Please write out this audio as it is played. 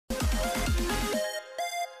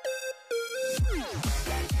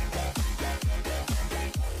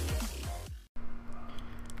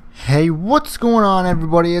Hey, what's going on,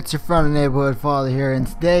 everybody? It's your friend and neighborhood father here, and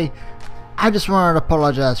today I just wanted to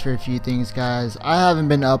apologize for a few things, guys. I haven't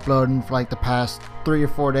been uploading for like the past 3 or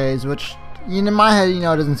 4 days, which in my head, it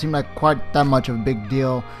doesn't seem like quite that much of a big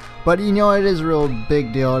deal, but it is a real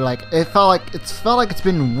big deal. Like it felt like it's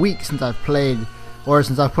been weeks since I've played or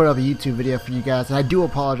since I put up a YouTube video for you guys, and I do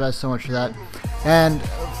apologize so much for that. And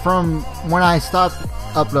from when I stopped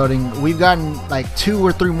uploading, we've gotten like 2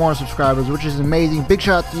 or 3 more subscribers, which is amazing. Big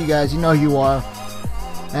shout out to you guys, you know who you are.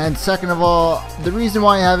 And second of all, the reason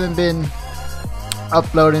why I haven't been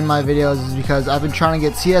uploading my videos is because I've been trying to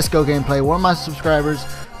get CSGO gameplay. One of my subscribers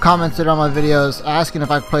commented on my videos asking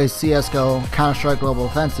if I could play CSGO, Counter-Strike Global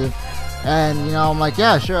Offensive, and I'm like,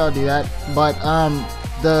 yeah, sure, I'll do that. But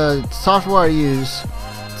the software I use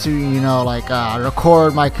to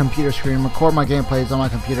record my computer screen, record my gameplays on my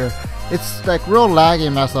computer, it's like real laggy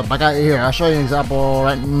and messed up. Like here, I'll show you an example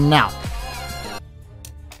right now.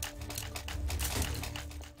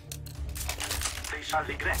 They shall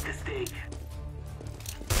regret this day.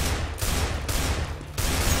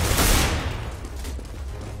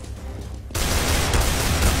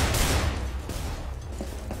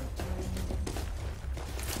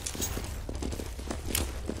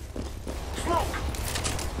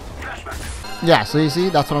 Yeah, so you see,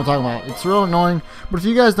 that's what I'm talking about. It's real annoying, but if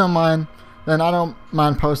you guys don't mind, then I don't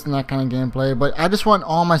mind posting that kind of gameplay. But I just want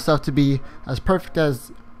all my stuff to be as perfect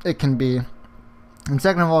as it can be. And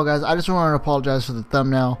second of all, guys, I just want to apologize for the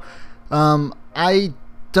thumbnail. I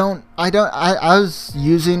was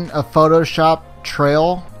using a Photoshop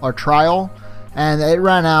trial, and it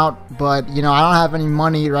ran out. But I don't have any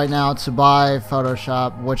money right now to buy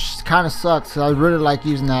Photoshop, which kind of sucks. I really like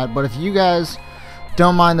using that. But if you guys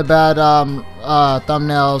don't mind the bad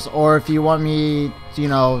thumbnails, or if you want me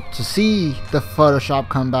to see the Photoshop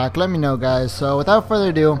come back, let me know, guys. So without further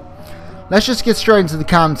ado, let's just get straight into the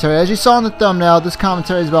commentary. As you saw in the thumbnail, this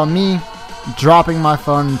commentary is about me dropping my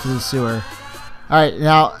phone into the sewer. Alright,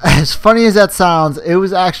 now as funny as that sounds, it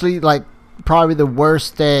was actually like probably the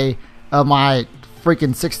worst day of my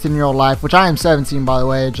freaking 16-year-old life, which I am 17, by the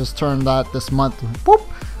way. I just turned that this month. Whoop.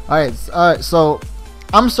 Alright, so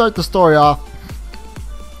I'm gonna start the story off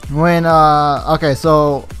when okay,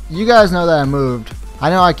 so you guys know that I moved. I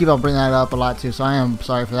know I keep on bringing that up a lot too, so I am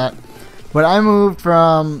sorry for that, but I moved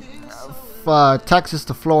from Texas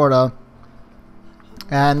to Florida,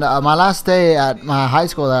 and my last day at my high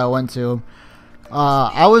school that I went to,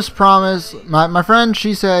 I was promised, my friend,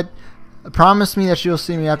 she said, promised me that she'll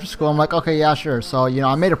see me after school. I'm like, okay, yeah, sure. So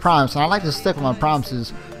I made a promise, and I like to stick with my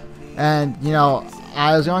promises. And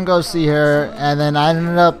I was gonna go see her, and then I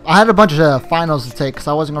had a bunch of finals to take because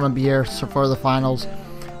I wasn't gonna be here for the finals.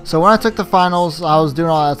 So when I took the finals, I was doing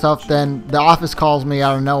all that stuff. Then the office calls me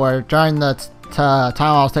out of nowhere during the time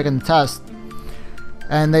I was taking the test,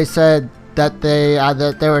 and they said that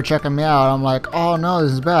they were checking me out. I'm like, oh no,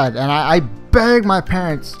 this is bad. And I begged my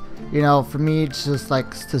parents, for me just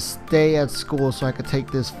to stay at school so I could take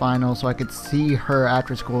this final, so I could see her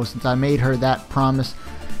after school, since I made her that promise.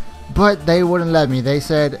 But they wouldn't let me. They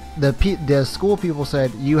said, the school people said,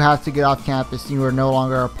 you have to get off campus. You are no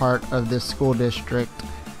longer a part of this school district,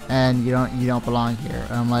 and you don't belong here.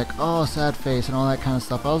 And I'm like, oh, sad face and all that kind of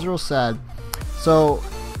stuff. I was real sad. So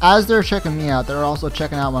as they're checking me out, they're also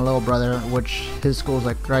checking out my little brother, which his school's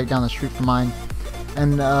like right down the street from mine.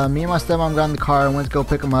 And me and my stepmom got in the car and went to go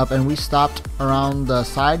pick him up, and we stopped around the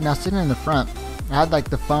side. Now sitting in the front, I had like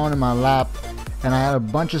the phone in my lap, and I had a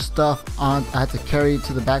bunch of stuff on. I had to carry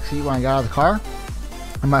to the back seat when I got out of the car,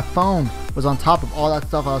 and my phone was on top of all that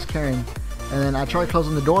stuff I was carrying. And then I tried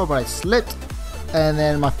closing the door, but I slipped, and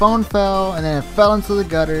then my phone fell, and then it fell into the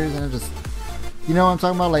gutters, and it just, what I'm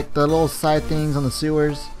talking about, like the little side things on the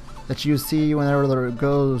sewers that you see whenever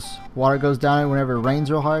water goes down, whenever it rains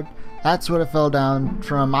real hard. That's what it fell down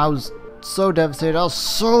from. I was so devastated. I was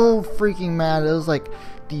so freaking mad. It was like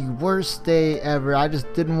the worst day ever. I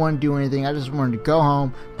just didn't want to do anything. I just wanted to go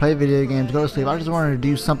home, play video games, go to sleep. I just wanted to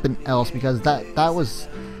do something else, because that was,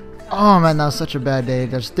 oh man, that was such a bad day.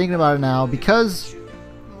 Just thinking about it now, because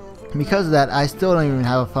of that, I still don't even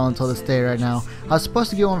have a phone until this day right now. I was supposed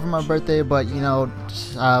to get one for my birthday, but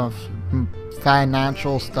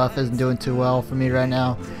financial stuff isn't doing too well for me right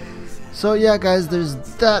now. So yeah, guys, there's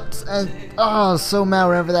that. And oh, I was so mad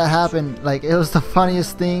whenever that happened. Like, it was the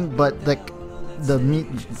funniest thing, but like the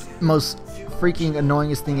most freaking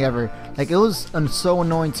annoyingest thing ever. Like, it was so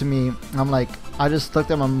annoying to me. I'm like, I just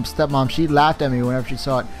looked at my stepmom. She laughed at me whenever she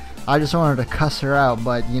saw it. I just wanted to cuss her out,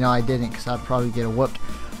 but I didn't, because I'd probably get whooped.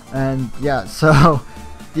 And yeah, so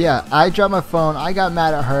yeah, I dropped my phone. I got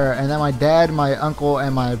mad at her, and then my dad, my uncle,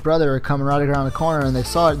 and my brother were coming right around the corner, and they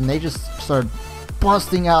saw it, and they just started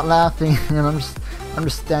busting out laughing, and I'm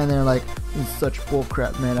just standing there like, it's such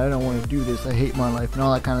bullcrap, man. I don't want to do this. I hate my life and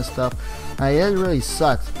all that kind of stuff. It really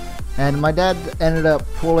sucked. And my dad ended up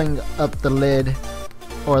pulling up the lid,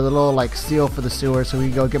 or the little like seal for the sewer, so we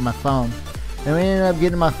could go get my phone. And we ended up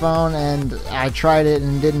getting my phone, and I tried it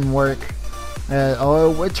and it didn't work.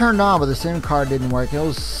 It turned on, but the SIM card didn't work. It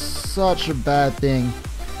was such a bad thing.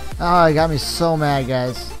 Oh, it got me so mad,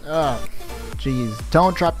 guys. Oh, jeez.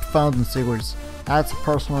 Don't drop your phones in sewers. That's a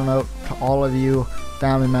personal note to all of you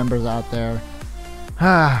family members out there.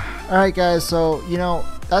 Alright, guys, so, you know,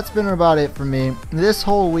 that's been about it for me. This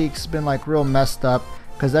whole week's been like real messed up,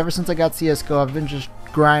 because ever since I got CSGO, I've been just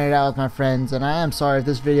grinding it out with my friends, and I am sorry if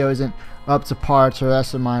this video isn't up to par to the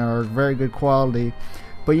rest of mine or very good quality.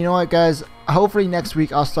 But you know what, guys, hopefully next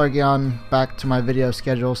week I'll start getting back to my video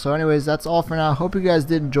schedule. So anyways, that's all for now. Hope you guys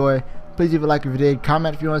did enjoy. Please leave a like if you did,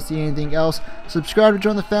 comment if you want to see anything else, subscribe to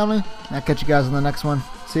join the family, and I'll catch you guys on the next one.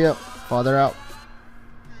 See ya. Father out.